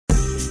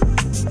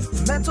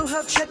Mental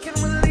health check-in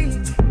with Lee.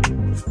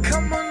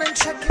 Come on and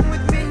check in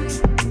with me.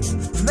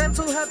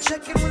 Mental health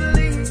check-in with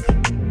Lee.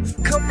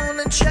 Come on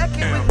and check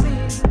in with me.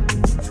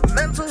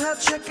 Mental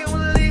health check-in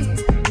with Lee.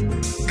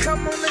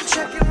 Come on and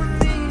check in with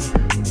me.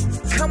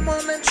 Come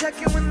on and check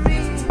in with me.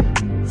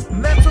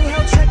 Mental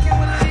health check-in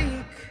with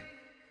Lee.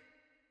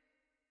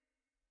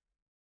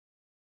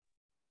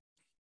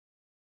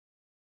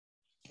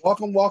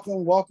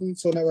 Welcome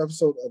to another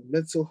episode of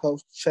Mental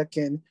Health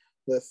Check-In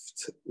with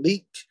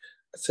Leek.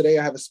 Today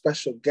I have a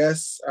special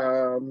guest.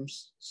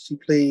 She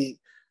played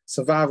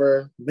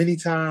Survivor many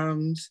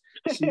times.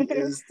 She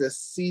is the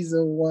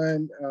season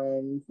 1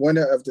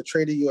 winner of the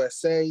Traitors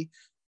USA,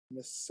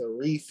 Miss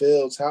Cirie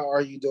Fields. How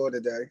are you doing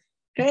today?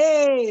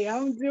 Hey,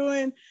 I'm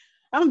doing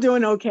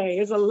okay.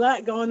 There's a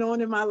lot going on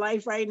in my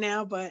life right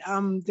now, but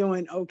I'm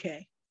doing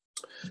okay.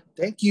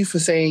 Thank you for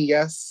saying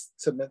yes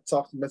to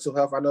talk mental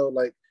health. I know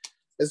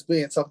it's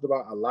being talked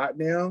about a lot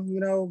now,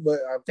 but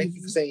thank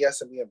you for saying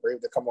yes and being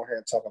brave to come on here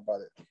and talk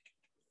about it.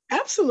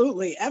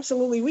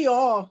 Absolutely. We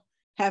all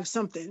have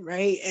something,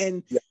 right?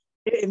 And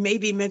it may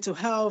be mental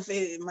health.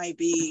 It might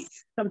be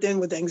something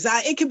with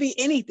anxiety. It could be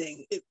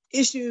anything.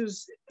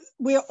 Issues.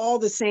 We're all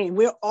the same.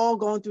 We're all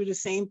going through the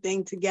same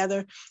thing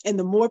together. And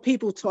the more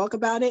people talk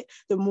about it,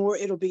 the more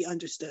it'll be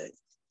understood.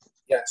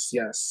 Yes.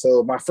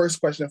 So my first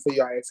question for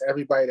you, I ask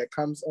everybody that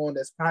comes on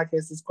this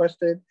podcast this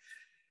question.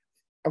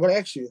 I'm going to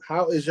ask you,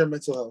 how is your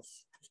mental health?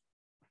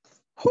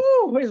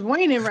 It's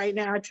waning right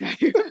now, I tell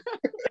you.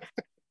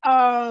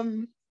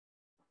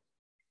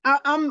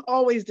 I'm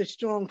always the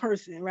strong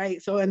person,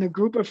 right? So in a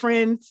group of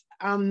friends,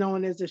 I'm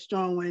known as the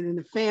strong one. In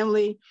the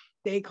family,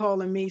 they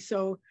calling me.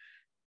 So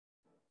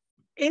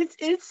it's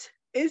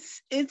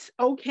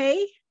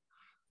okay,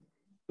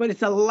 but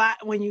it's a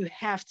lot when you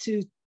have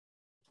to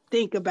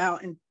think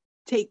about and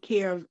take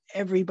care of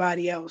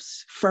everybody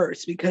else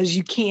first, because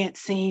you can't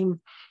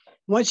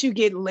once you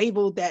get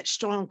labeled that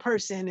strong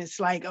person, it's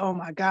like, oh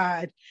my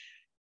God,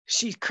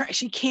 she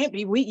can't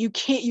be weak.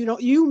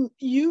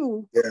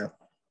 You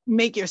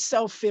make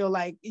yourself feel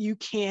like you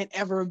can't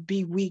ever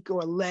be weak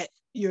or let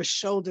your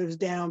shoulders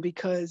down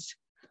because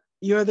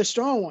you're the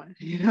strong one.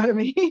 You know what I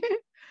mean?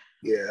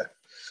 Yeah.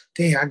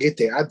 Dang, I get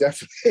that.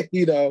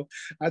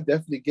 I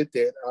definitely get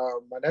that.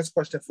 My next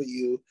question for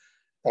you,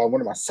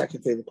 one of my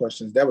second favorite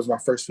questions. That was my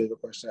first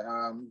favorite question.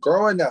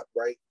 Growing up,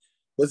 right?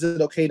 Was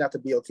it okay not to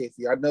be okay for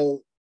you? I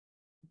know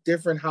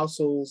different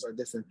households are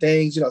different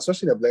things,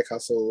 especially in a Black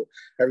household,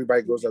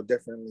 everybody grows up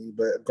differently.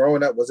 But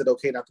growing up, was it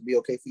okay not to be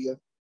okay for you?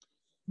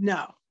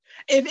 No.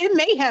 It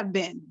may have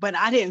been, but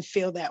I didn't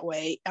feel that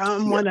way.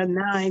 I'm one of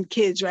 9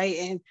 kids, right?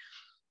 And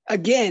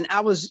again, I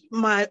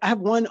have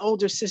one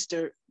older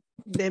sister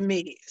than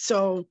me.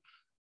 So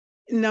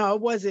no,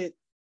 it wasn't.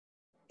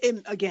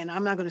 Again,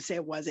 I'm not going to say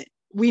it wasn't.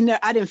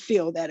 I didn't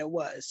feel that it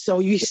was. So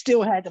you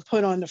still had to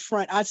put on the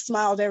front. I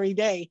smiled every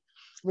day,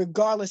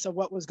 regardless of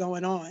what was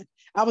going on.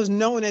 I was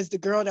known as the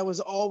girl that was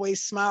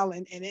always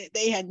smiling, and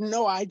they had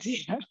no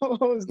idea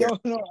what was going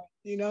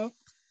on,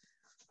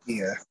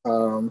 Yeah.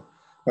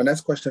 My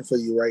next question for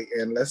you, right?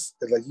 And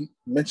like you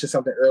mentioned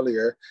something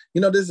earlier,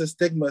 there's a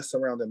stigma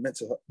surrounding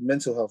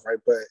mental health, right?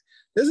 But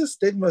there's a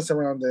stigma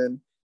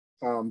surrounding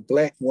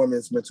Black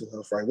women's mental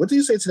health, right? What do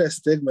you say to that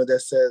stigma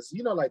that says,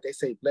 like they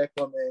say, Black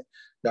women,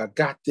 y'all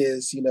got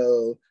this, you've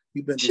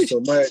been through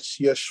so much,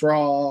 you're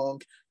strong,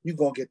 you're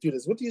gonna get through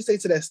this. What do you say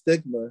to that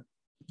stigma?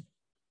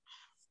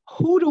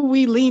 Who do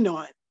we lean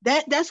on?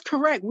 That's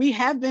correct. We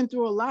have been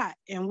through a lot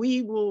and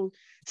we will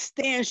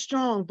stand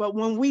strong. But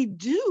when we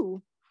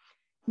do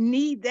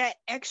need that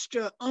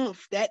extra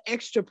oomph, that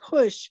extra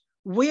push,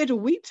 where do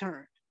we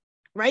turn?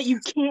 Right?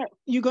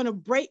 You're going to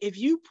break. If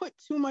you put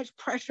too much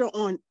pressure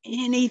on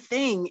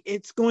anything,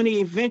 it's going to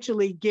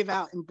eventually give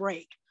out and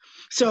break.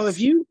 So if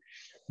you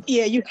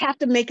have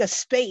to make a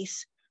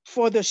space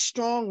for the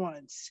strong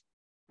ones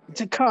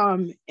to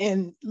come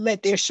and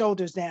let their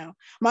shoulders down.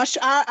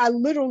 I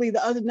literally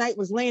the other night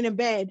was laying in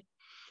bed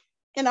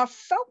and I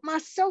felt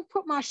myself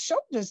put my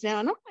shoulders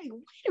down. I'm like,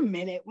 wait a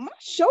minute, why are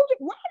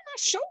my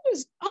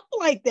shoulders up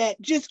like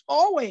that? Just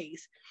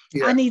always.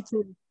 Yeah. I need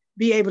to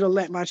be able to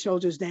let my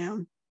shoulders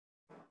down.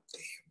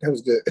 That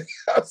was good.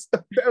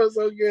 That was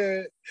so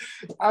good.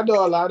 I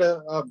know a lot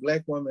of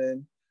Black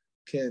women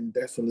can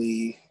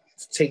definitely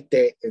take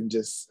that and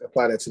just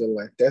apply that to their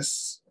life.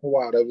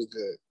 Wow, that was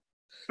good.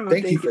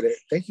 Thank you for that.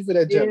 Thank you for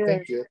that, Jim.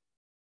 Thank you.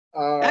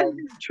 That's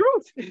the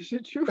truth. It's the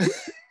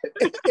truth.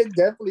 It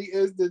definitely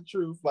is the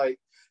truth. Like,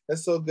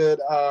 that's so good.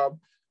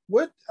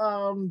 What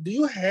do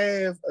you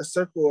have a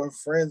circle of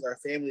friends or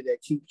family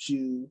that keeps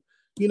you,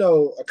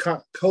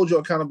 hold you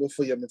accountable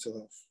for your mental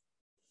health?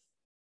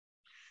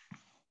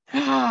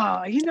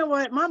 Oh, you know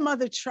what? My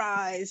mother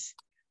tries,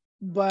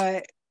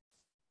 but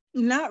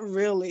not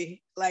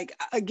really. Like,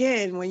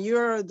 again, when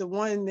you're the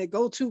one, the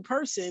go-to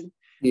person,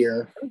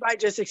 everybody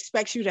just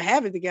expects you to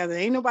have it together.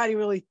 Ain't nobody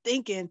really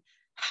thinking,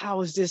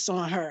 how is this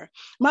on her?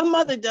 My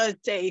mother does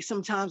say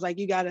sometimes, like,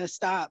 you got to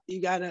stop.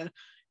 You got to,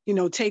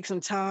 take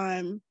some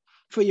time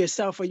for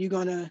yourself, or you're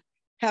going to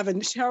have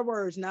her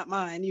words, not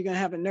mine, you're going to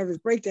have a nervous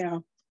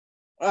breakdown.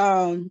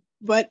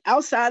 But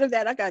outside of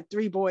that, I got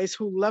 3 boys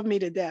who love me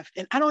to death.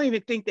 And I don't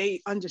even think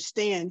they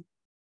understand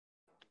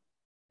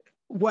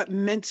what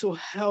mental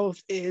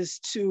health is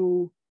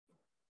to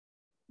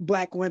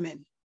Black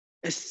women,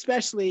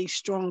 especially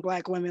strong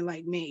Black women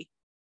like me.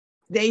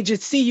 They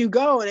just see you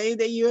go,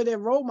 you're their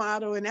role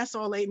model, and that's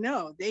all they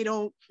know. They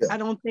don't, I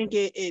don't think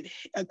it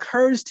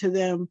occurs to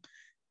them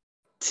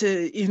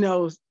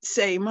to,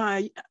 say,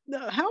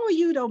 how are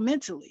you though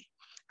mentally?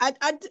 I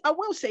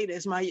will say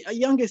this, my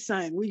youngest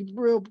son, we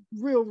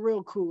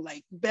real cool,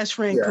 like best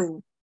friend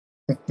cool.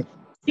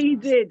 He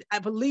did, I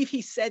believe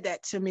he said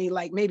that to me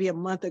like maybe a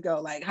month ago,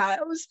 like,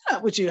 what's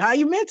up with you? How are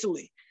you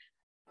mentally?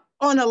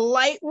 On a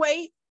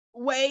lightweight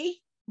way,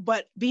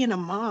 but being a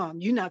mom,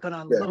 you're not going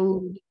to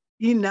unload.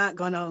 You're not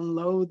going to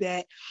unload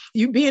that.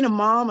 You being a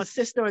mom, a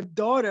sister, a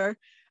daughter,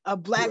 a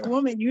Black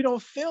woman, you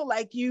don't feel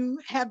like you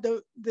have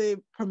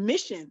the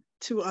permission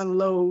to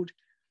unload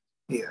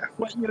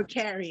what you're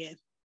carrying.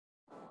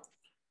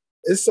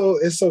 It's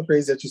so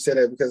crazy that you said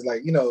that, because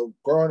like,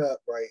 growing up,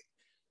 right,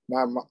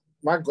 my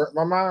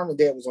mom and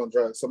dad was on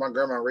drugs, so my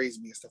grandma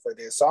raised me and stuff like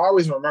that. So I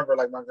always remember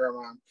like my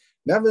grandma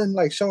never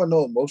like showing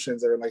no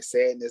emotions or like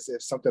sadness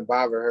if something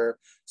bothered her.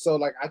 So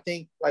like I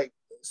think like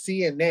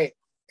seeing that,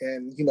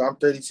 and I'm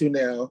 32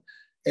 now,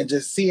 and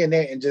just seeing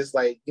that and just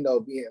like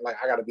being like,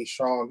 I gotta be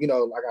strong, I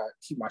gotta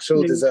keep my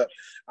shoulders up.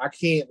 I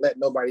can't let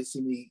nobody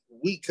see me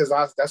weak, because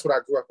that's what I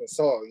grew up and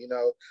saw.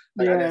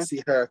 I didn't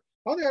see her.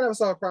 Only I never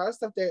saw her cry.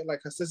 Stuff that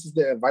like her sisters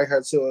didn't invite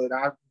her to, and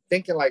I'm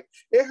thinking like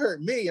it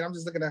hurt me, and I'm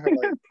just looking at her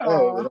like,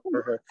 oh, it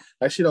hurt her.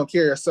 Like she don't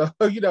care. So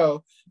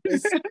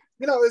it's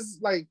it's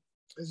like,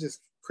 it's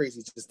just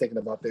crazy just thinking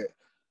about that.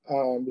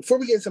 Before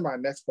we get into my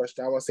next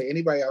question, I want to say,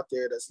 anybody out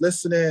there that's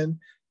listening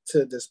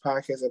to this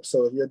podcast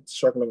episode, if you're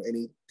struggling with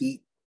any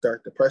deep,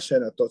 dark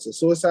depression or thoughts of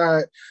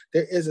suicide,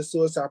 there is a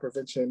suicide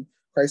prevention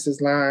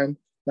crisis line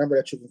number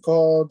that you can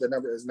call. The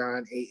number is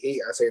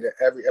 988. I say that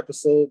every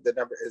episode. The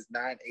number is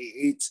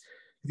 988.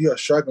 If you are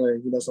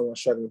struggling, someone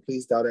struggling,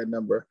 please dial that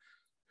number.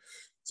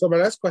 So my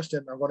last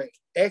question, I'm going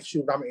to ask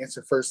you, but I'm going to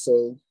answer first.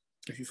 So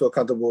if you feel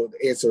comfortable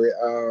to answer it,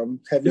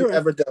 have you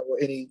ever dealt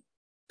with any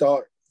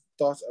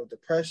thoughts of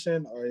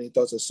depression or any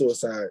thoughts of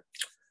suicide?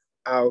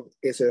 I'll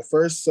answer it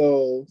first.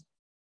 So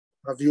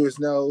our viewers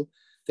know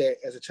that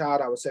as a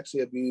child, I was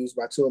sexually abused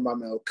by 2 of my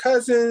male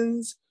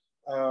cousins.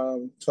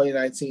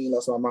 2019,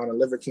 lost my mom to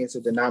liver cancer.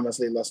 Then 9 months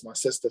later, lost my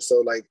sister.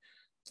 So like,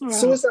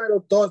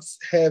 suicidal thoughts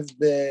have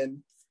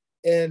been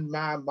in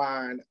my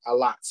mind a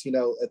lot.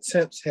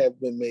 Attempts have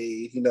been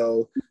made.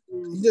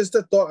 Just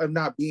the thought of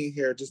not being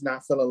here, just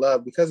not feeling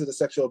love because of the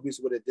sexual abuse.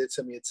 What it did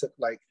to me, it took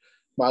like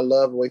my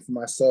love away from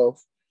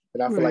myself.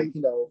 And I feel like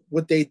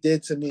what they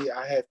did to me,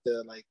 I have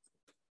to like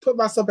put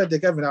myself back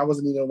together. And I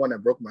wasn't even the one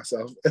that broke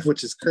myself,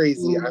 which is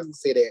crazy. I have to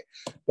say that.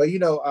 But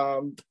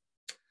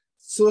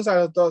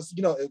suicidal thoughts,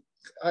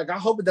 like I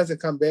hope it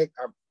doesn't come back.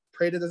 I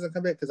pray it doesn't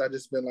come back, because I've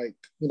just been like,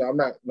 I'm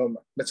not no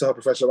mental health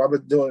professional. I've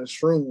been doing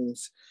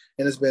shrooms,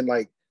 and it's been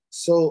like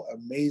so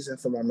amazing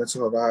for my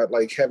mental health. I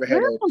like haven't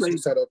had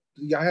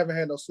I haven't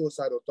had no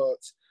suicidal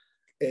thoughts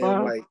in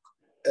like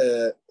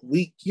a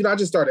week. I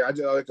just started.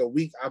 Like a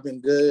week. I've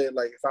been good.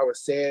 Like if I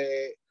was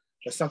sad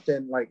or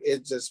something, like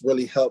it just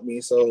really helped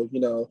me. So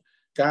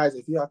guys,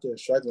 if you're out there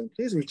struggling,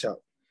 please reach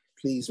out.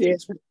 Please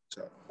reach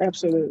out.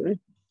 Absolutely.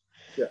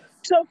 Yeah.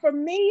 So for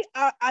me,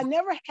 I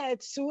never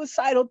had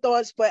suicidal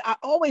thoughts, but I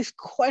always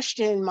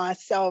questioned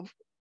myself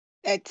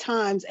at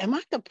times. Am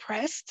I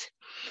depressed?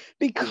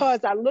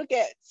 Because I look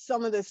at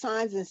some of the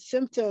signs and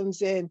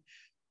symptoms, and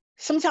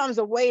sometimes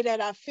the way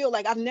that I feel,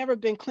 like I've never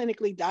been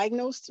clinically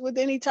diagnosed with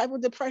any type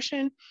of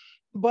depression,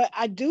 but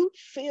I do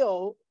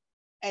feel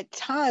at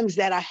times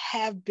that I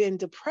have been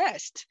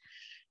depressed.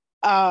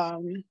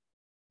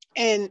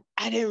 And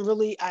I didn't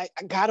really, I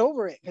got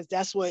over it, because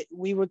that's what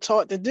we were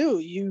taught to do.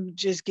 You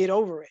just get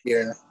over it.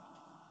 Yeah.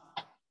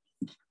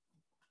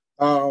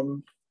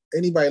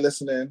 Anybody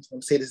listening, I'm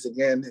gonna say this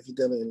again. If you're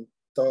dealing with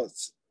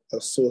thoughts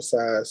of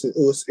suicide,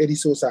 any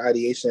suicide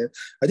ideation,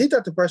 I think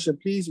that depression,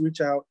 please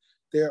reach out.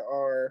 There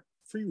are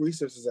free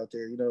resources out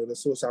there. The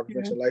Suicide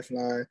Prevention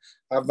Lifeline.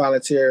 I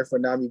volunteer for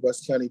NAMI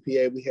Bucks County,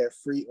 PA. We have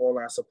free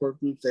online support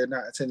groups. They're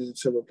not intended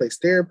to replace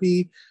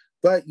therapy,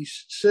 but you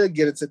should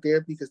get into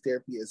therapy, because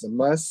therapy is a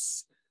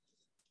must.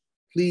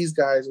 Please,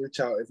 guys,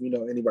 reach out if you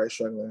know anybody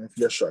struggling, if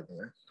you're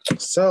struggling.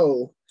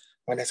 So,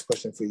 my next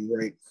question for you,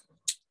 right?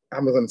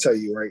 I'm going to tell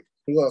you, right?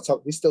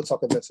 We still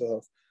talking mental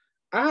health.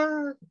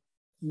 I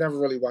never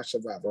really watched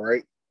Survivor,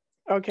 right?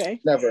 Okay.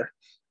 Never.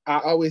 I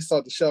always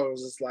thought the show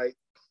was just like,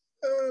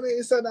 oh, there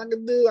ain't something I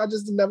can do. I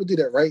just never do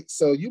that, right?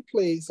 So you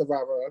played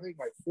Survivor, I think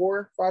like 4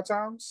 or 5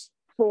 times?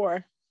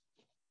 4.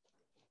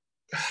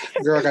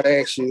 Girl, I gotta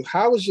ask you,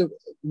 how was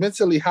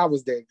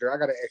that, girl? I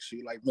gotta ask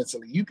you, like,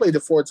 mentally. You played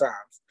it 4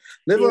 times.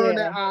 Living on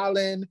that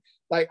island.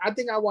 Like, I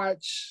think I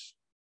watched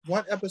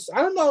one episode.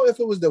 I don't know if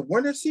it was the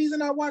winter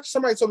season I watched.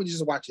 Somebody told me to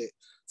just watch it.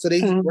 So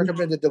they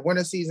recommended the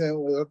winter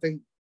season, I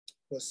think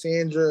was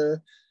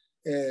Sandra,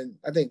 and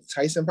I think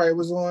Tyson probably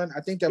was on.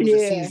 I think that was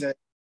the season.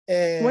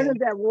 And when is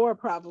that war,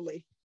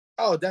 probably?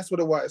 Oh, that's what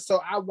it was.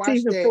 So I watched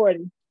season that.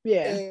 40.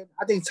 Yeah. And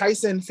I think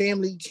Tyson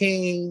family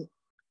came,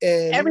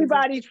 and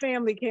Everybody's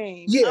family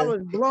came. I yeah,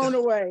 was blown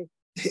away.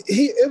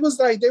 it was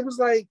like, they was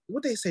like,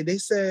 what they say? They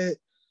said,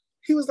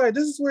 he was like,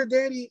 this is where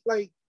daddy,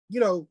 like,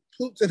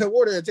 poops in the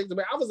water and takes the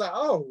bath. I was like,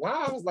 oh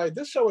wow. I was like,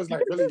 this show is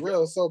like really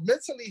real. So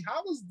mentally,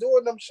 how was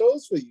doing them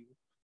shows for you?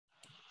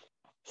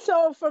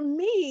 So for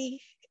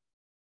me,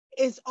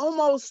 it's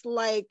almost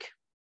like,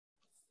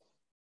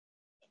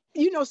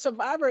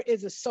 Survivor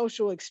is a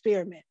social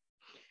experiment.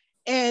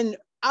 And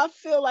I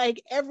feel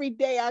like every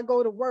day I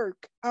go to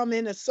work, I'm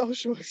in a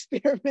social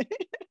experiment.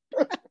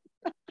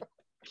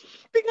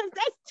 Because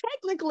that's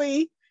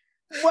technically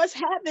what's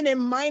happening,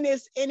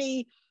 minus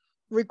any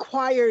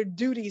required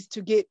duties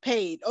to get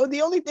paid. Oh,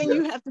 the only thing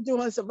you have to do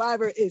on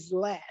Survivor is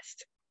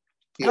last.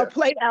 Yeah.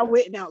 Outplay,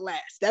 outwit, and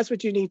outlast. That's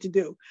what you need to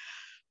do.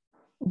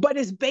 But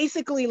it's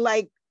basically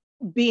like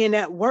being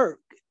at work.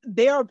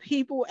 There are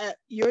people at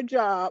your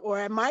job or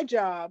at my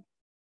job.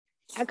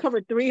 I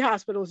covered 3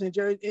 hospitals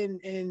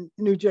in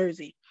New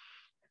Jersey,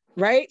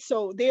 right?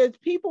 So there's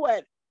people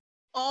at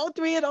all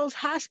 3 of those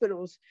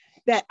hospitals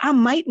that I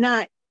might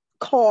not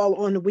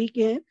call on the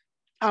weekend.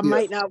 I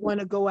might not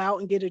want to go out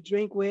and get a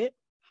drink with.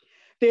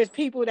 There's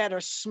people that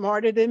are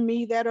smarter than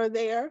me that are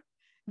there.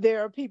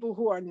 There are people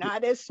who are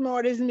not as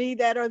smart as me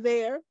that are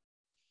there.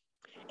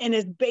 And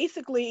it's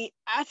basically,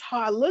 that's how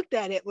I looked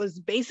at it, was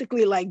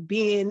basically like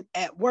being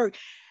at work.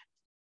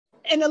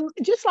 And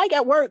just like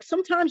at work,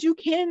 sometimes you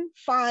can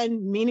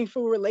find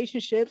meaningful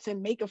relationships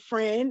and make a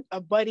friend,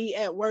 a buddy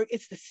at work.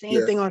 It's the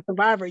same thing on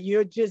Survivor.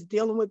 You're just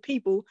dealing with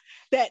people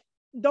that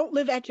don't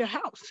live at your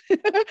house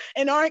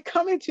and aren't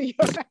coming to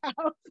your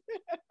house,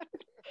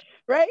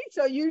 right?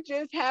 So you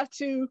just have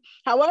to,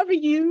 however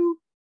you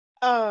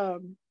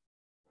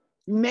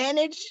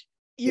manage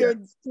your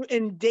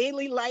in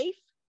daily life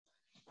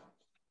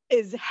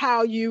is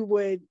how you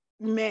would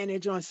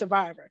manage on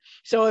Survivor.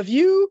 So if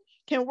you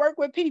can work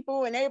with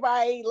people and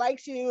everybody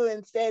likes you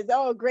and says,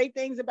 oh, great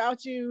things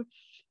about you,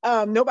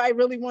 nobody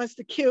really wants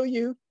to kill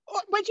you,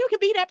 but you could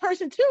be that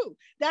person too.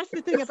 That's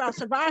the thing about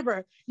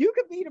Survivor. You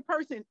could be the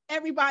person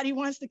everybody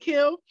wants to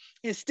kill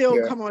and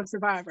still come on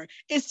Survivor.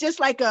 It's just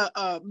like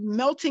a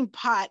melting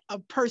pot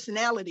of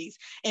personalities.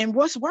 And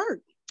what's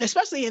work,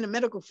 especially in the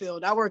medical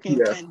field, I work in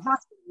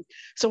hospitals.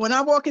 So when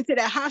I walk into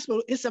that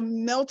hospital, it's a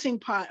melting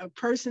pot of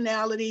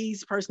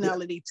personalities,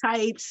 personality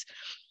types.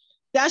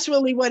 That's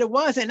really what it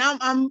was. And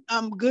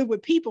I'm good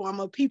with people. I'm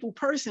a people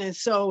person.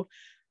 So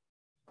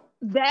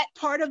that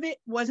part of it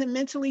wasn't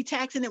mentally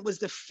taxing. It was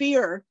the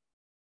fear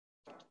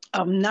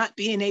of not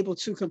being able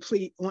to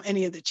complete on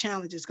any of the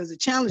challenges, because the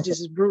challenges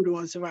is brutal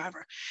on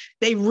Survivor.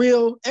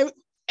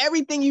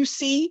 Everything you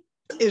see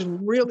is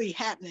really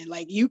happening.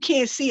 Like, you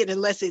can't see it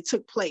unless it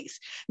took place.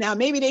 Now,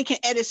 maybe they can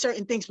edit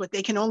certain things, but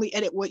they can only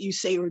edit what you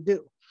say or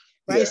do,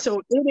 right? Yeah.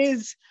 So it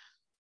is,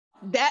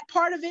 that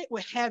part of it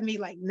would have me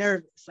like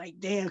nervous, like,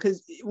 damn,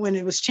 because when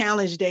it was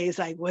challenge day, it's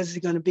like, what is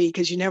it going to be?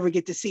 Because you never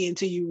get to see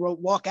until you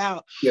walk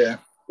out. Yeah.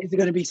 Is it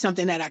going to be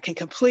something that I can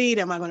complete?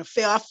 Am I going to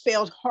fail? I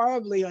failed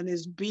horribly on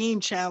this beam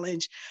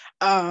challenge.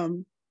 But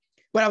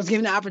I was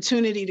given the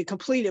opportunity to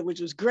complete it, which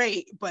was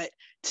great. But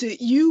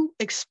you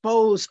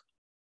expose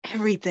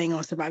everything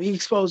on Survivor. You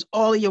expose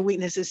all of your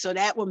weaknesses. So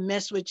that will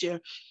mess with you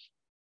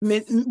a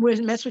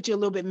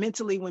little bit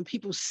mentally when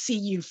people see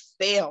you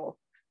fail.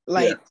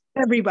 Like,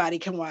 everybody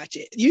can watch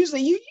it.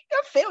 Usually your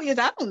failures,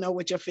 I don't know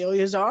what your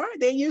failures are.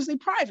 They're usually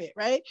private,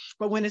 right?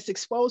 But when it's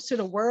exposed to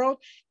the world,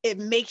 it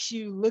makes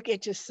you look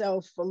at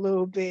yourself a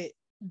little bit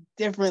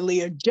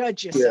differently or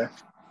judge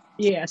yourself.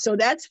 Yeah. So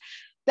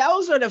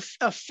those are the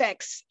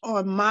effects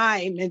on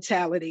my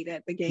mentality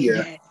that the game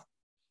had.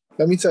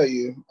 Let me tell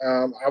you,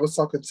 I was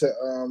talking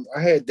to,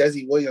 I had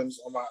Desi Williams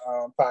on my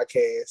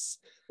podcast.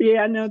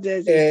 Yeah, I know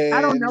Desi.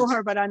 I don't know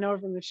her, but I know her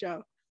from the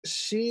show.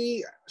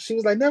 She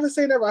was like, never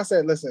say never. I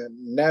said, listen,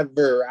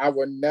 never. I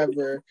would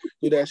never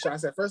do that shit. I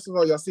said, first of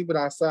all, y'all sleeping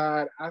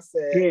outside. I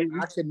said,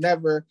 I could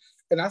never.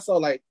 And I saw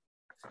like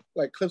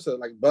clips of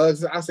like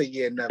bugs. I said,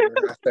 yeah, never.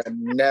 I said,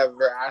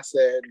 never. I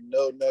said,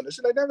 no.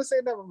 She's like, never say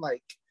never. I'm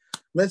like,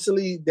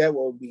 mentally, that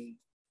will be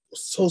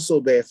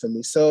so bad for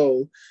me.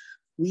 So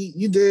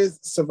you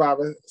did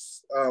Survivor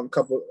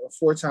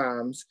 4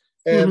 times.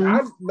 And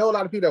I know a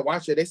lot of people that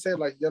watch it. They said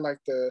like, you're like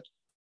the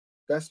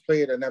best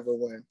player to never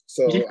win.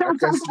 So I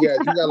guess, you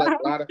got like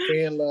a lot of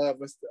fan love.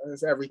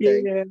 It's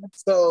everything. Yeah.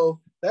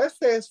 So let's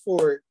fast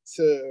forward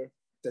to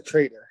the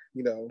Traitor,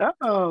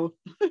 Uh-oh.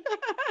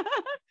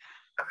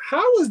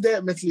 How was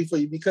that mentally for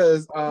you?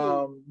 Because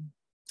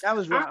that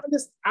was rough.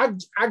 I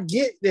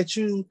get that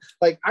you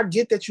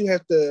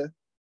have to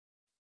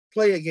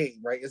play a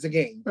game, right? It's a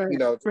game, right,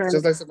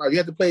 just like somebody, you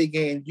have to play a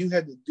game. You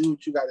have to do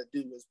what you got to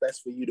do what's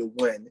best for you to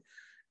win.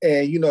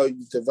 And, you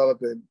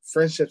developing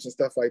friendships and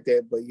stuff like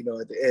that. But,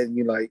 at the end,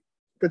 you like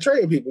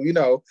betraying people,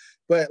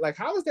 But, like,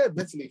 how was that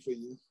mentally for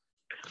you?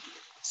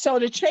 So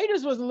the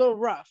Traitors was a little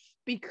rough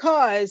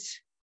because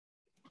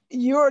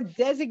you're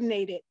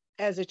designated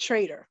as a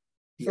traitor,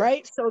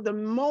 right? So the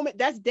moment,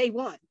 that's day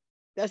 1.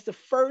 That's the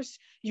first,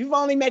 you've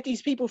only met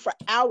these people for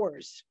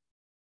hours.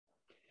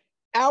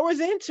 Hours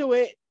into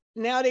it,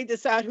 Now they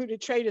decide who the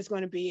traitor is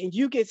going to be, and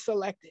you get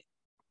selected.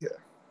 Yeah.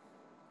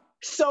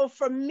 So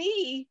for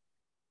me,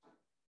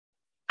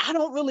 I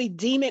don't really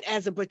deem it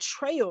as a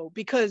betrayal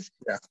because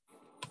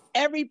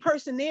every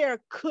person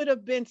there could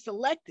have been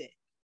selected,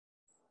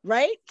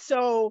 right?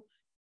 So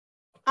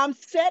I'm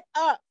set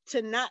up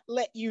to not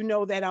let you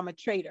know that I'm a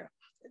traitor.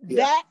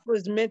 Yeah. That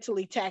was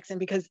mentally taxing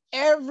because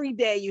every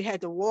day you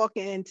had to walk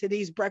into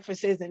these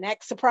breakfasts and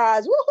act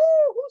surprised.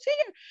 Woohoo! Who's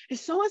here?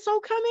 Is so-and-so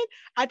coming?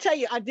 I tell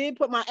you, I did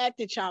put my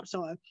acting chops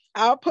on.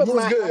 I'll put You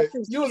was my good.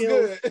 acting You was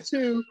skills good.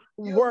 to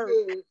You work.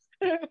 was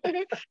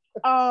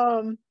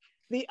good.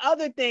 The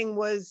other thing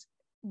was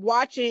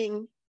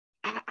watching.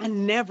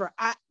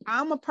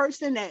 I'm a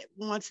person that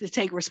wants to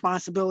take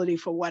responsibility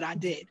for what I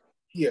did.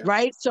 Yeah.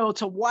 Right. So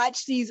to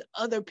watch these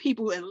other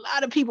people, and a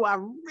lot of people I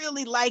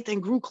really liked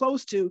and grew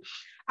close to,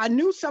 I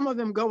knew some of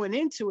them going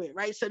into it.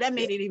 Right. So that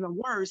made it even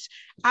worse.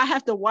 I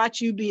have to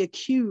watch you be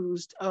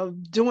accused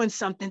of doing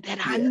something that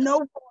I know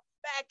for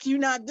a fact you're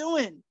not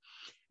doing.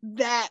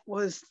 That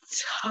was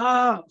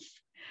tough.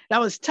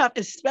 That was tough,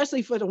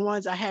 especially for the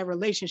ones I had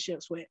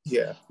relationships with.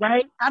 Yeah.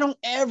 Right.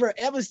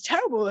 It was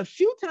terrible. A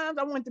few times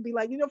I wanted to be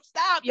like,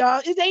 stop,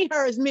 y'all. It ain't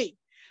her, it's me.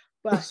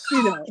 But,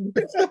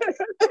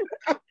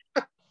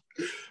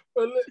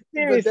 But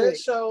that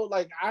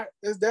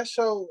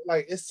show,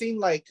 it seemed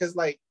like, because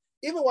like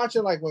even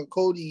watching like when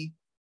Cody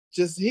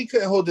he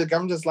couldn't hold it.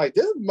 I'm just like,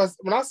 when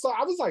I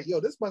was like, yo,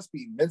 this must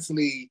be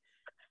mentally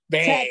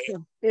bad.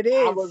 It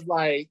is. I was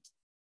like,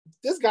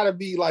 this gotta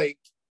be like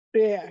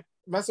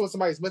messing with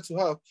somebody's mental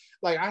health.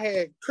 Like I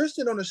had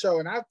Christian on the show,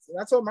 and I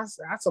told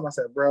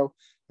myself, bro,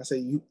 I said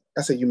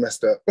you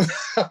messed up.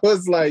 I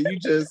was like, you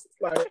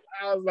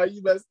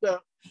messed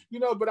up.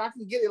 But I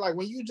can get it. Like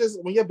when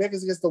your back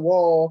is against the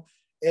wall,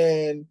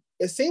 and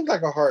it seems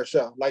like a hard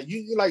show. Like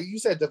you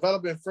said,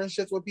 developing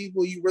friendships with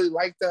people, you really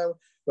like them,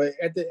 but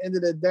at the end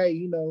of the day,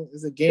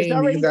 it's a game.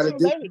 You gotta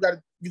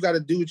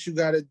do what you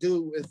gotta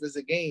do if it's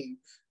a game.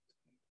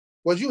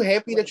 Was you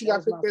happy that you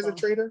got picked as a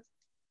traitor?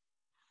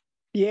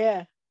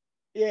 Yeah.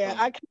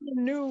 I kind of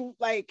knew,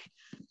 like,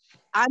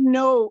 I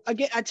know,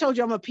 again, I told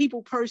you I'm a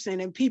people person,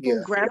 and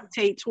people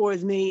gravitate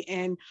towards me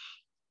and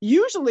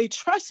usually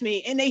trust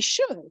me, and they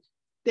should.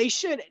 They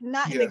should,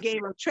 not in the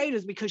game of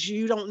traitors, because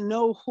you don't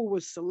know who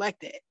was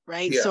selected,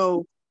 right? Yeah.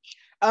 So,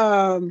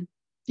 I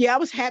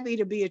was happy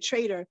to be a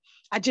traitor.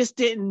 I just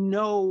didn't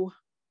know,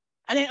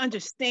 I didn't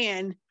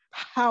understand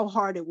how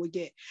hard it would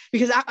get,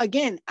 because I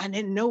didn't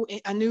know.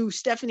 I knew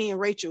Stephanie and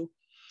Rachel,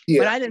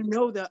 but I didn't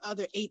know the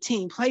other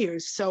 18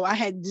 players. So I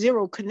had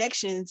zero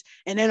connections,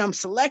 and then I'm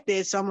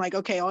selected. So I'm like,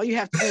 okay, all you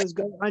have to do is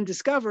go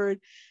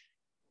undiscovered.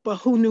 But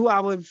who knew I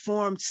would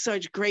form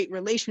such great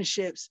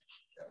relationships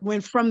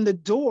when from the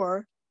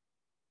door,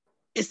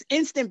 it's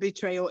instant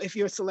betrayal if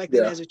you're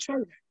selected as a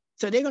traitor.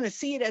 So they're going to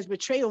see it as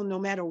betrayal no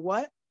matter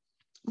what.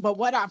 But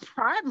what I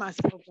pride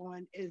myself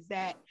on is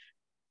that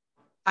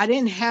I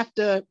didn't have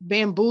to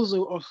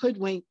bamboozle or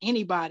hoodwink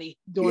anybody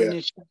during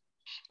this show.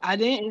 I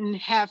didn't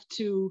have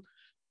to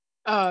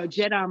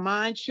Jedi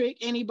mind trick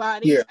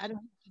anybody. I didn't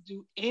have to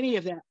do any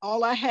of that.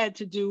 All I had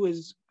to do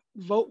is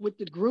vote with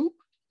the group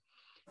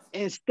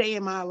and stay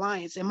in my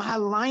alliance. And my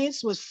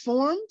alliance was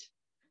formed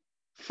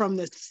from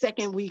the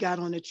second we got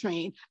on the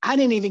train. I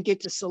didn't even get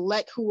to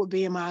select who would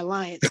be in my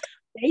alliance.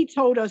 They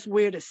told us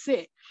where to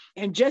sit.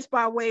 And just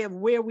by way of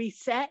where we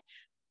sat,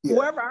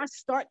 whoever I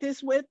start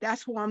this with,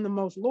 that's who I'm the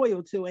most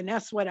loyal to. And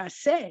that's what I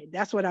said.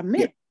 That's what I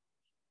meant.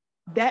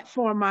 That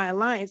formed my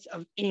alliance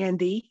of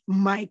Andy,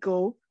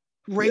 Michael,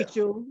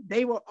 Rachel.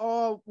 They were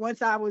all,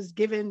 once I was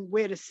given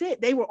where to sit,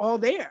 they were all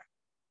there.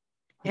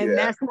 And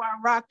that's who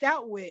I rocked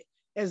out with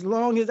as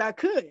long as I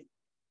could.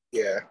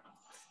 Yeah.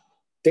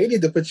 They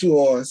need to put you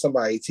on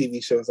somebody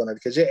TV shows on it,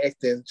 because your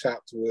acting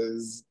chops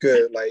was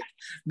good. Like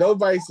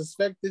nobody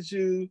suspected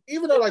you,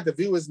 even though like the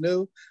viewers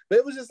knew. But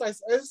it was just like,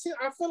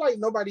 I feel like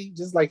nobody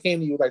just like came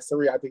to you like,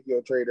 Cirie, I think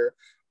you're a traitor,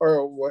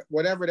 or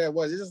whatever that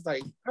was. It's just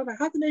like, I'm like,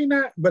 how can they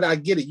not? But I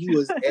get it. You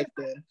was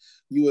acting.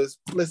 You was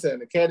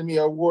Academy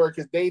Award,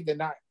 because they did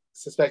not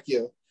suspect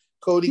you.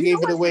 Cody gave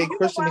it away.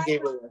 Christian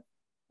gave it away.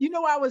 You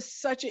know, I was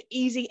such an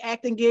easy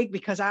acting gig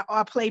because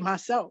I played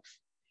myself.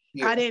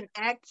 I didn't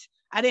act.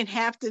 I didn't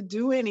have to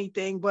do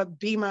anything but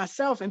be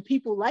myself, and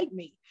people like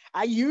me.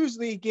 I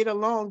usually get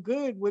along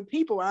good with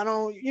people. I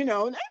don't,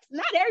 not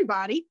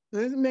everybody.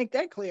 Let's make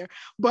that clear.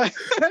 But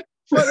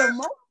for the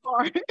most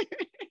part,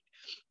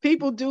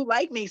 people do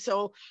like me.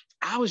 So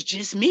I was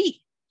just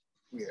me.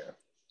 Yeah.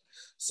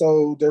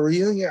 So the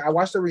reunion, I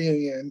watched the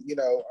reunion,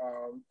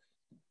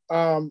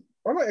 I'm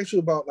gonna ask you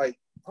about I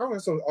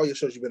want to know all your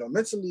shows you've been on.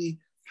 Mentally,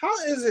 how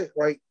is it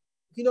like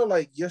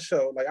your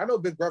show, like I know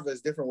Big Brother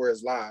is different where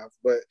it's live,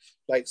 but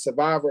like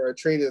Survivor or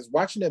Traitors,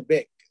 watching it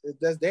back,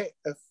 does that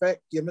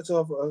affect your mental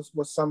health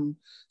with something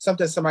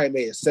somebody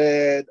may have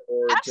said?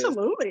 Or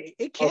absolutely,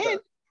 it can. Okay.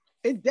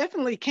 It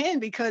definitely can,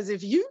 because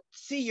if you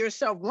see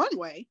yourself one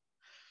way,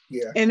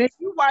 and if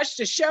you watch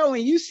the show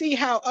and you see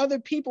how other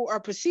people are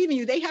perceiving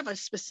you, they have a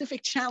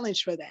specific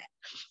challenge for that.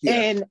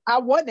 And I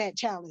won that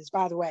challenge,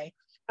 by the way.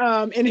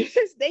 And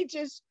they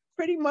just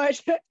pretty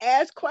much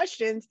ask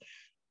questions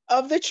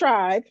of the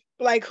tribe,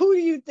 like who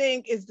do you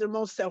think is the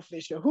most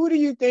selfish, or who do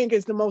you think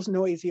is the most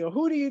noisy, or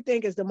who do you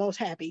think is the most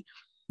happy?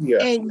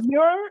 Yeah. And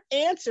your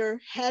answer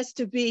has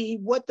to be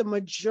what the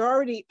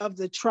majority of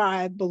the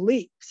tribe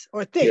believes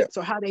or thinks,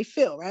 or how they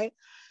feel, right?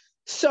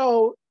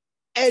 So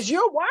as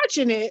you're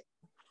watching it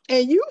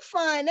and you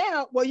find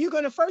out, well, you're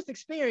going to first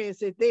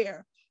experience it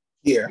there.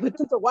 Yeah. But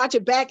to watch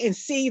it back and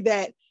see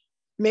that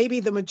maybe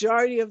the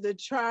majority of the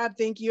tribe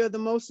think you're the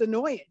most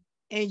annoying,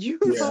 and you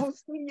don't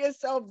see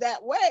yourself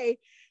that way,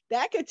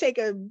 that could take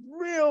a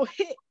real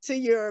hit to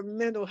your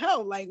mental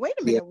health. Like, wait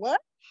a minute, what?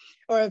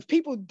 Or if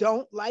people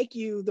don't like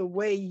you the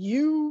way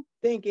you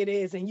think it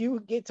is, and you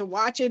get to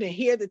watch it and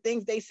hear the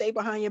things they say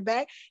behind your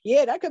back,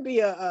 that could be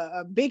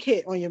a big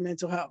hit on your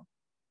mental health.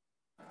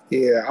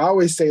 Yeah, I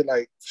always say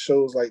like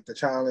shows like The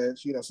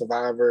Challenge,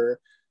 Survivor,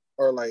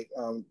 or like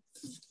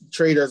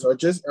Traitors, or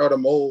The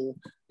Mole,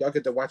 y'all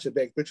get to watch it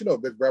back. But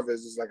Big Brother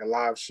is like a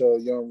live show.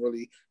 You don't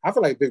really. I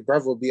feel like Big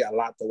Brother will be a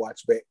lot to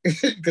watch back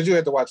because you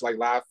have to watch like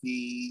live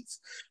feeds,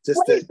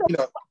 just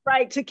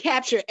right, to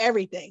capture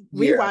everything.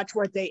 We watch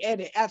what they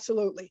edit.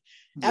 Absolutely.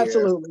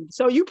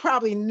 So you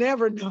probably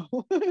never know.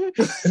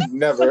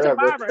 Never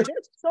Survivor,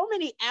 there's so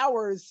many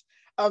hours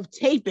of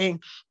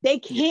taping. They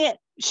can't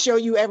show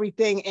you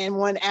everything in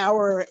 1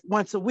 hour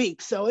once a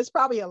week. So it's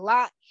probably a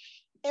lot,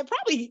 and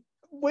probably,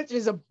 which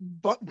is a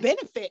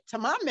benefit to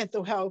my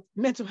mental health,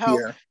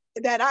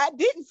 that I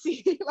didn't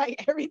see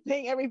like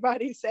everything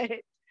everybody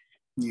said.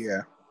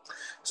 Yeah.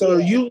 So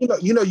you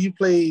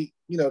played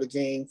the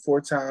game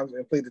 4 times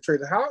and played the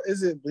Traitor. How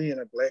is it being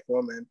a Black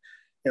woman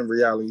in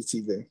reality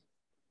TV?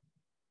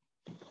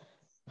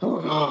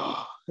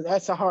 Oh,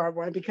 that's a hard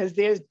one, because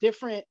it's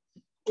different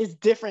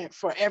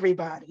for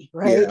everybody,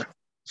 right? Yeah.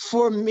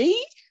 For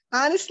me,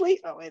 honestly,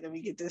 let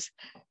me get this.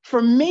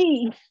 For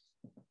me,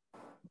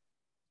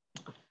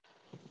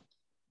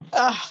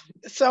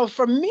 so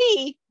for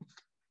me,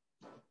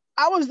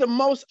 I was the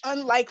most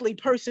unlikely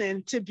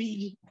person to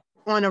be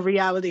on a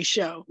reality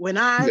show. When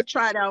I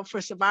tried out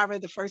for Survivor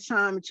the first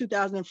time in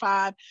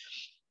 2005,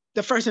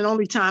 the first and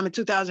only time in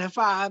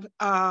 2005,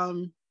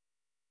 I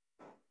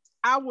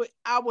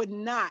would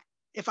not,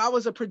 if I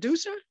was a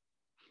producer,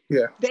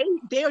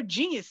 they're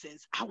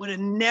geniuses. I would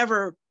have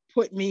never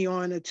put me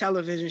on a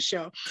television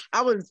show.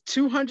 I was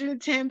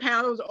 210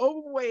 pounds,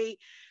 overweight.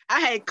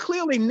 I had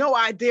clearly no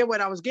idea what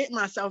I was getting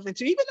myself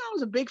into. Even though I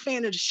was a big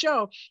fan of the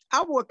show,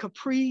 I wore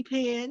capri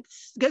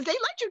pants, because they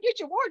let you get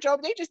your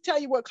wardrobe. They just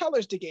tell you what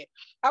colors to get.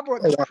 I wore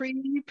capri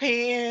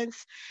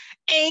pants,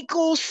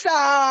 ankle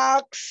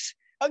socks.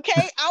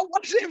 Okay, I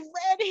wasn't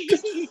ready.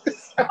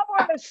 I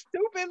wore a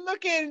stupid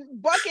looking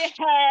bucket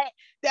hat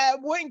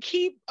that wouldn't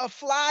keep a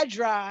fly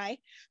dry.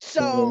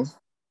 So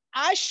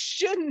I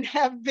shouldn't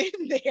have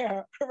been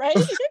there, right?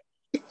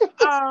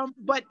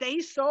 But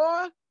they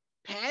saw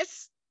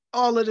past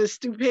all of the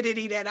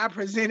stupidity that I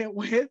presented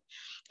with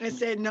and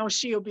said, no,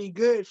 she'll be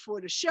good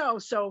for the show.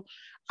 So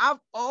I've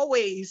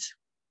always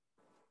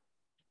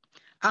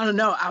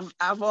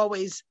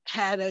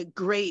had a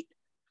great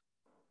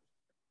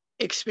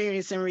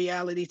experience in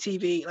reality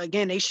TV.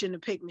 Again, they shouldn't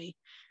have picked me,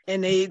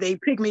 and they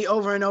picked me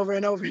over and over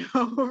and over and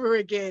over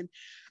again.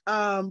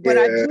 But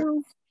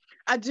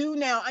I do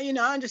now, I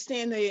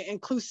understand the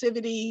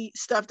inclusivity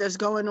stuff that's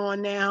going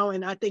on now,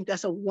 and I think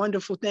that's a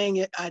wonderful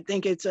thing. I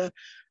think it's a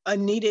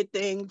needed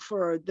thing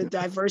for the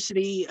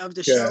diversity of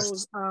the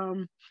shows.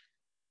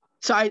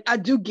 So I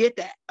do get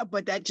that,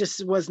 but that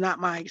just was not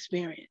my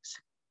experience.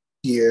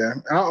 Yeah,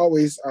 I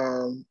always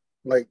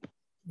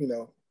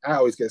I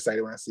always get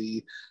excited when I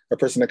see a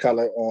person of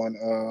color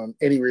on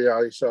any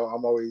reality show.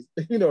 I'm always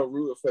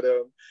rooting for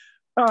them.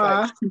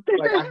 Like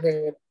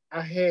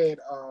I had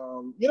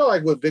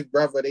like with Big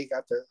Brother, they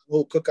got the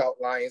whole cookout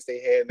lines they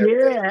had and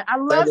everything. Yeah, I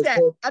love that.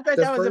 I thought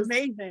that was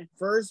amazing.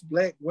 First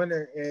Black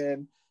winner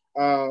in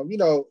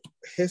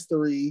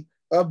history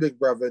of Big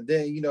Brother.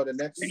 Then the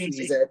next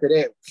season after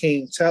that,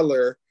 King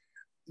Teller,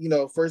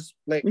 first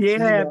Black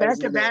female back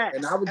to back.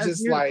 And I was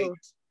just beautiful.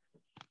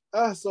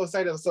 Like so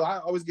excited. So I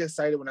always get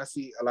excited when I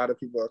see a lot of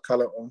people of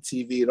color on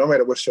TV, no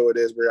matter what show it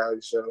is,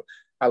 reality show.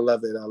 I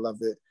love it.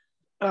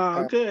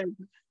 Oh, good.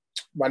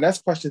 My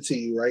next question to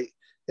you, right,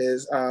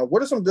 is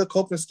what are some good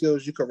coping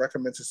skills you could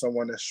recommend to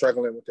someone that's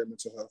struggling with their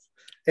mental health?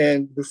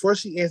 And before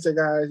she answers,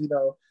 guys,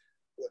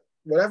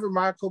 whatever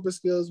my coping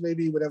skills may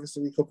be, whatever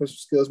Cirie coping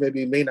skills may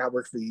be, may not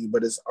work for you,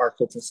 but it's our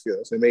coping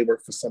skills. It may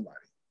work for somebody.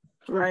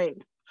 Right.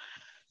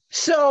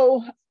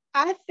 So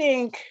I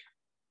think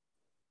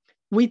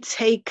we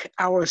take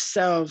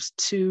ourselves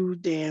too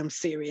damn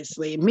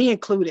seriously, me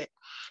included.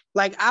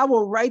 Like, I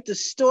will write the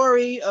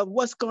story of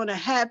what's going to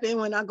happen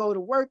when I go to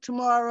work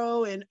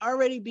tomorrow and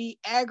already be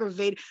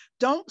aggravated.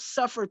 Don't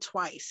suffer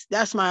twice.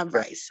 That's my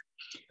advice.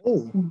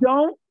 Ooh.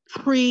 Don't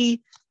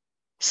prejudge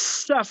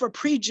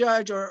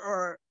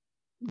or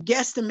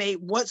guesstimate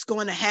what's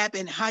going to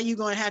happen, how you're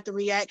going to have to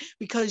react,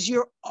 because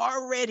you're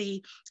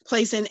already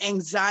placing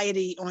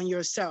anxiety on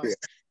yourself. Yeah.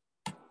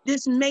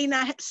 This may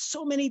not have,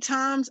 so many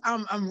times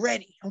I'm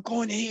ready. I'm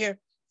going to here.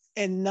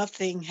 and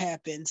nothing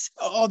happens.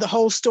 Or the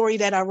whole story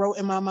that I wrote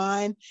in my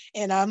mind,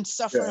 and I'm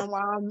suffering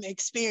while I'm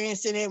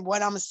experiencing it,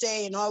 what I'm gonna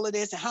say and all of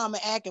this and how I'm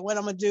gonna act and what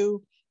I'm gonna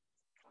do.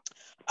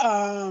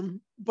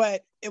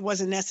 But it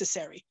wasn't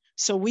necessary.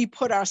 So we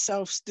put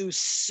ourselves through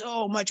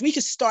so much. We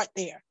could start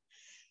there.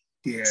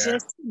 Yeah.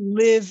 Just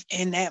live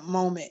in that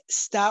moment.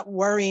 Stop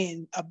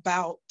worrying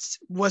about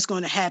what's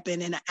going to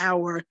happen in an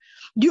hour.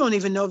 You don't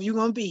even know if you're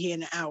going to be here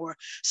in an hour.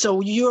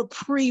 So you're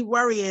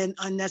pre-worrying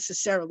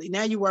unnecessarily.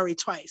 Now you worry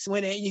twice.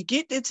 When you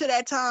get into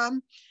that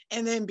time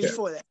and then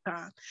before that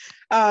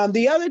time.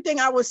 The other thing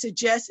I would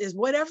suggest is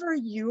whatever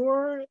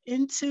you're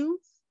into.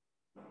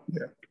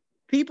 Yeah.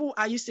 People,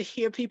 I used to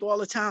hear people all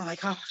the time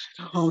like, oh,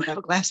 go home, have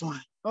a glass of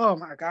wine. Oh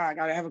my God, I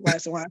gotta have a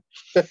glass of wine.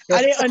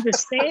 I didn't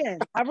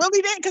understand. I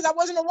really didn't, because I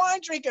wasn't a wine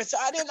drinker. So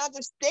I didn't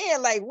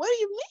understand. Like, what do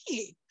you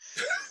mean?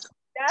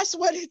 That's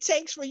what it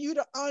takes for you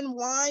to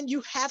unwind.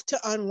 You have to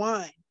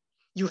unwind.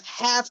 You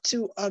have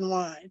to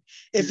unwind.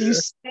 If you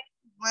stay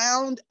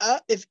wound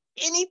up, if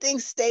anything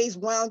stays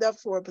wound up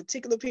for a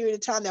particular period of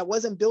time that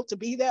wasn't built to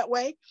be that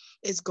way,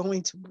 it's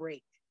going to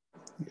break.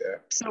 Yeah.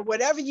 So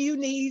whatever you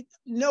need,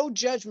 no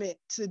judgment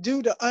to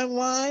do to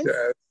unwind,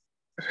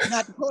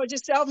 not to cause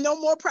yourself no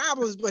more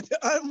problems, but to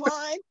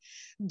unwind,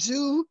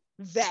 do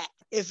that.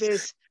 If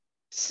it's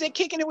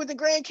kicking it with the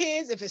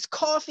grandkids, if it's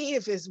coffee,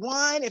 if it's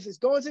wine, if it's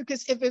going to,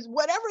 because if it's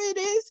whatever it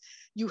is,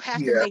 you have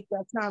to make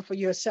that time for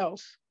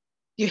yourself.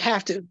 You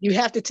have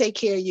to take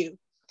care of you.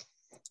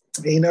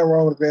 Ain't nothing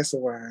wrong with a glass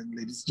of wine,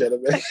 ladies and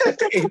gentlemen.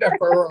 Ain't nothing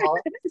wrong.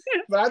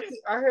 But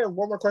I had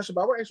one more question,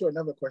 but I want to ask you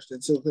another question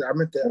too. Because I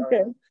meant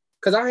to,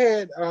 because I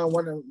had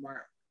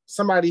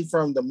somebody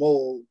from the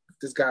mold,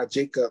 this guy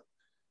Jacob,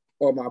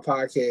 on my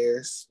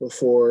podcast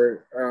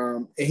before,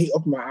 and he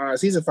opened my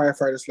eyes. He's a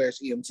firefighter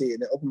 / EMT,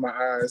 and it opened my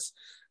eyes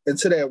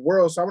into that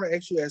world. So I want to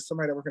ask you, as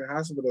somebody that works in a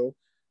hospital,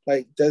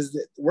 like,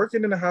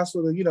 working in the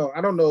hospital,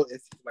 I don't know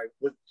if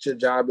what your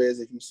job is,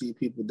 if you see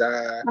people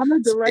die. I'm a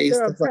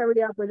director of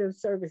perioperative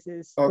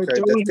services for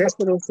the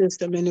hospital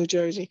system in New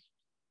Jersey.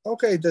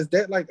 Okay, does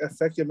that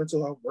affect your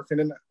mental health working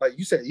in,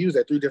 you said you was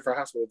at 3 different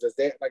hospitals? Does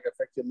that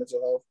affect your mental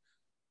health?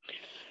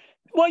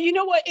 Well, you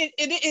know what,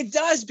 it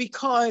does,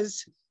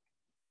 because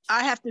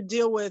I have to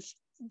deal with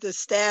the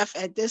staff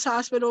at this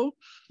hospital,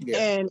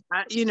 and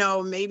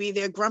maybe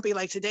they're grumpy.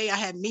 Like today, I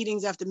had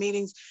meetings after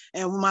meetings,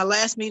 and my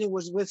last meeting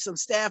was with some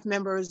staff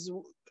members,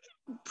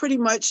 pretty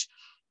much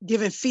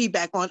giving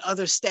feedback on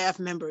other staff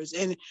members,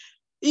 and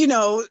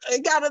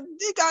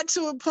it got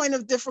to a point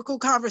of difficult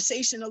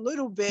conversation a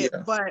little bit,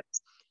 but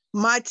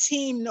my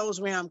team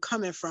knows where I'm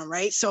coming from,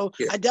 right? So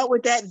I dealt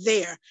with that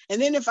there.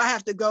 And then if I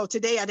have to go,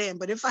 today I didn't,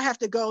 but if I have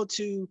to go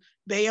to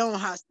Bayonne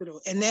Hospital,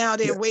 and now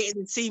they're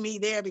waiting to see me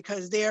there,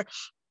 because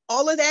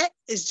all of that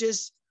is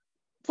just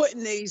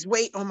putting these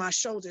weight on my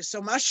shoulders. So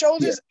my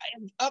shoulders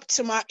are up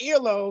to my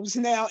earlobes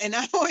now, and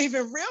I don't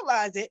even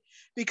realize it,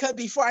 because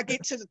before I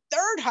get to the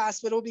 3rd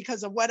hospital,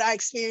 because of what I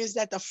experienced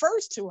at the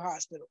first 2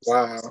 hospitals.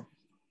 Wow.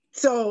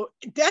 So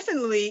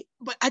definitely,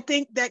 but I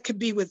think that could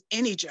be with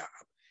any job.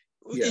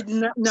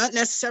 Not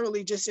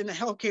necessarily just in the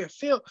healthcare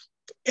field.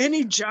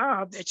 Any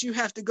job that you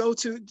have to go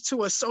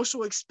to a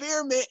social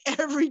experiment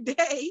every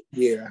day,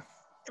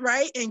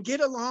 right, and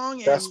get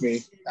along. Trust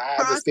me, I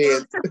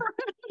understand.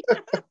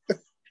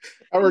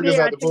 I work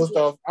inside the post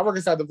office. I work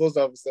inside the post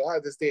office, so I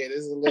understand.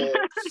 This is a little.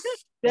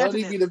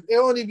 It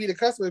only be the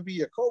customer, be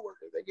your coworker.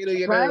 They get on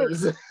your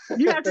nerves.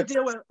 You have to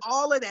deal with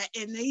all of that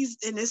in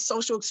this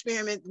social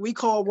experiment we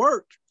call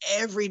work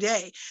every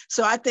day.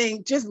 So I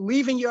think just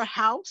leaving your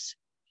house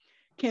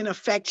can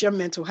affect your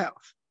mental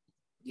health.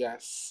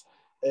 Yes.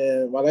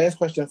 And my last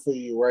question for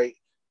you, right?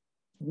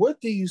 What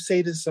do you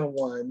say to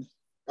someone?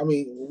 I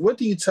mean, what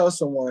do you tell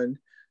someone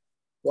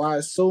why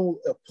it's so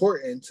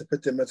important to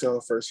put their mental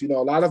health first? A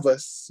lot of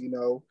us,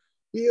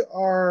 we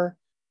are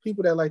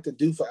people that like to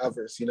do for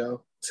others,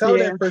 Tell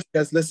that person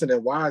that's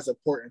listening why it's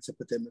important to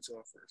put their mental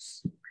health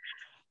first.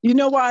 You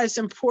know why it's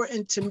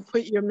important to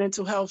put your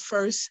mental health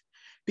first?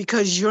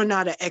 Because you're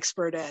not an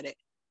expert at it.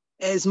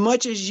 As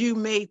much as you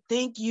may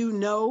think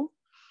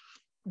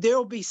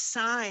there'll be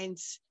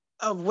signs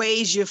of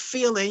ways you're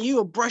feeling.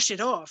 You'll brush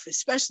it off,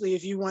 especially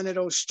if you're one of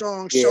those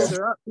strong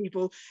shoulder up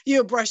people.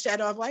 You'll brush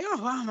that off like, oh,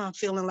 why am I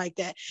feeling like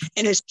that?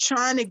 And it's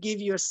trying to give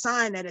you a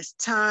sign that it's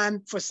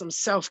time for some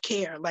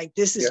self-care. Like,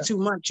 this is too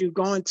much. You're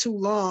going too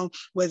long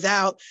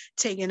without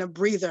taking a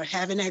breather,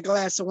 having that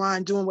glass of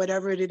wine, doing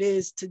whatever it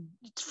is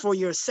for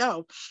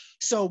yourself.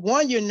 So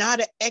one, you're not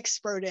an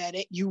expert at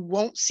it. You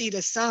won't see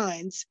the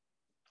signs.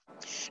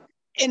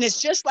 And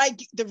it's just like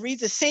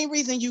the same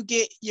reason you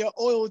get your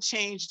oil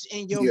changed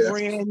in your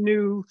brand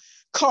new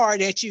car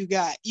that you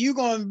got. You're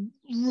going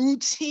to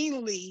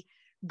routinely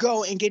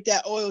go and get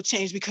that oil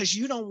changed because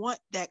you don't want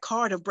that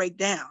car to break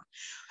down.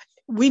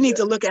 We need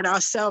to look at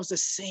ourselves the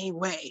same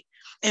way.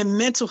 And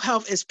mental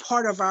health is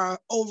part of our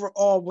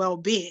overall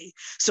well-being.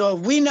 So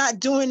if we're not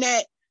doing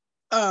that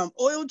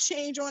oil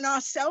change on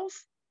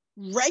ourselves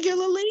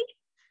regularly,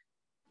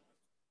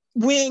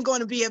 we ain't going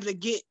to be able to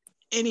get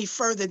any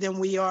further than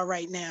we are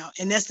right now.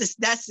 And that's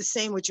the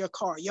same with your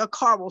car. Your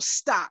car will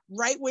stop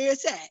right where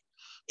it's at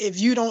if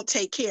you don't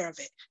take care of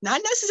it.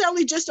 Not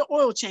necessarily just an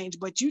oil change,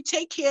 but you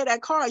take care of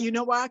that car. You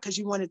know why? Because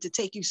you want it to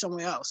take you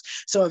somewhere else.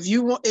 So if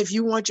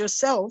you want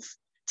yourself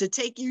to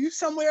take you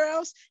somewhere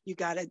else, you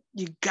gotta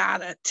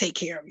take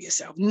care of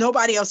yourself.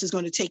 Nobody else is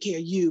going to take care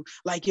of you.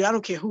 Like you, I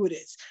don't care who it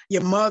is,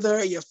 your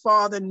mother, your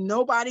father,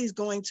 nobody's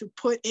going to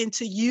put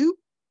into you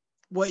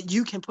what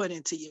you can put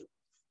into you.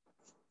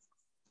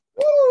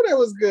 Oh, that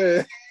was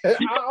good.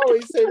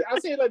 I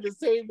say like the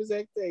same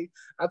exact thing.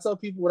 I tell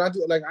people when I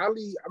do, like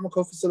I'm a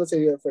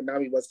co-facilitator for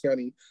NAMI West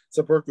County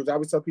support groups. I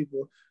always tell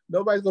people,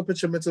 nobody's gonna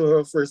put your mental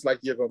health first like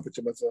you're gonna put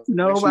your mental health first.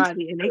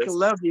 Nobody, and they can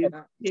love you.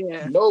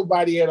 Yeah.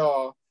 Nobody at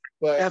all.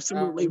 But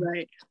absolutely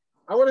right.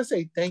 I want to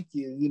say thank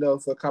you,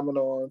 for coming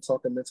on,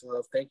 talking mental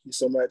health. Thank you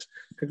so much.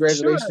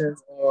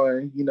 Congratulations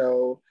on,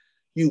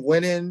 you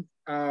winning.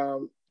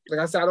 Like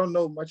I said, I don't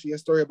know much of your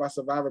story about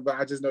Survivor, but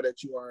I just know that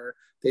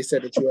they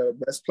said that you are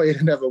the best player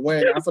to never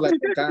win. I feel like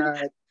when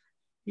God,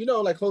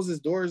 like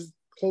closes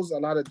a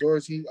lot of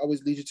doors, he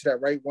always leads you to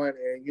that right one.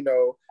 And,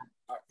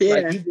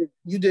 like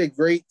you did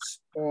great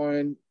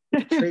on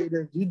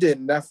Traitors. You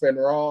did nothing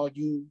wrong.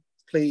 You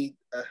played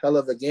a hell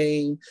of a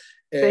game.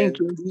 And thank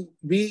you.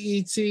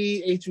 BET,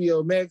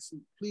 HBO Max,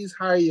 please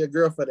hire your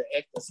girl for the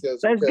acting skills.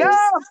 Let's go.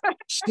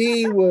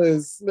 She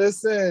was,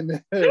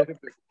 listen, she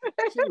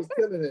was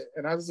killing it.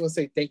 And I just want to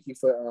say thank you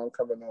for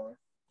coming on.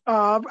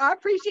 I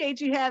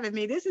appreciate you having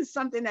me. This is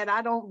something that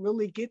I don't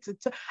really get to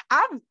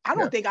I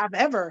don't think I've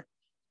ever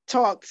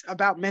talked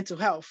about mental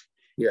health.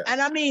 Yeah.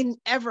 And I mean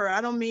ever.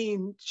 I don't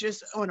mean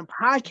just on a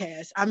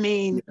podcast. I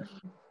mean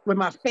with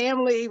my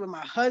family, with my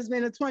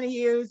husband of 20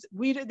 years,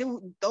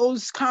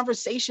 those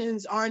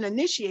conversations aren't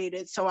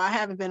initiated, so I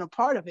haven't been a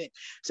part of it.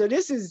 So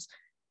this is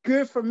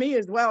good for me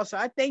as well. So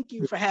I thank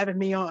you for having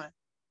me on.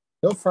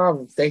 No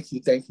problem. Thank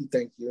you. Thank you.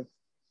 Thank you.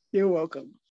 You're welcome.